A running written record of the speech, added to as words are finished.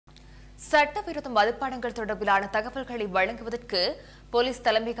சட்டவிரோத மதுபானங்கள் தொடர்பிலான தகவல்களை வழங்குவதற்கு போலீஸ்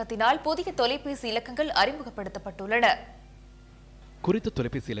தலைமையகத்தினால் புதிய தொலைபேசி இலக்கங்கள் அறிமுகப்படுத்தப்பட்டுள்ளன. குறித்த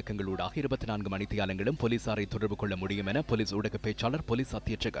தொலைபேசி இலக்கங்களூடாக 24 மணித்தியாலங்களும் போலீசாரை தொடர்பு கொள்ள முடியும் என போலீஸ் ஊடக பேச்சாளர் போலீஸ்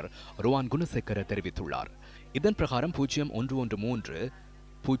அத்தியட்சகர் ருவான் குணசேகர தெரிவித்துள்ளார். இதன் பிரகாரம் 0113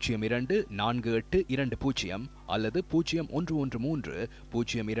 024820 அல்லது 0113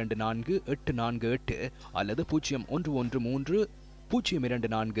 024848 அல்லது 0113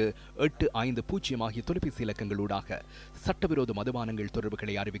 024850 ஆகிய தொலைபேசி இலக்கங்களூடாக சட்டவிரோத மதுபானங்கள்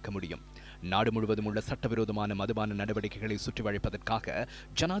தொடர்புகளை அறிவிக்க முடியும். நாடு முழுவதும் உள்ள சட்டவிரோதமான மதுபான நடவடிக்கைகளை சுற்றி வளைப்பதற்காக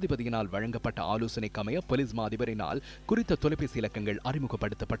ஜனாதிபதியினால் வழங்கப்பட்ட ஆலோசனைக்கு அமைய போலீஸ் மா அதிபரினால் குறித்த தொலைபேசி இலக்கங்கள்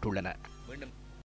அறிமுகப்படுத்தப்பட்டுள்ளன.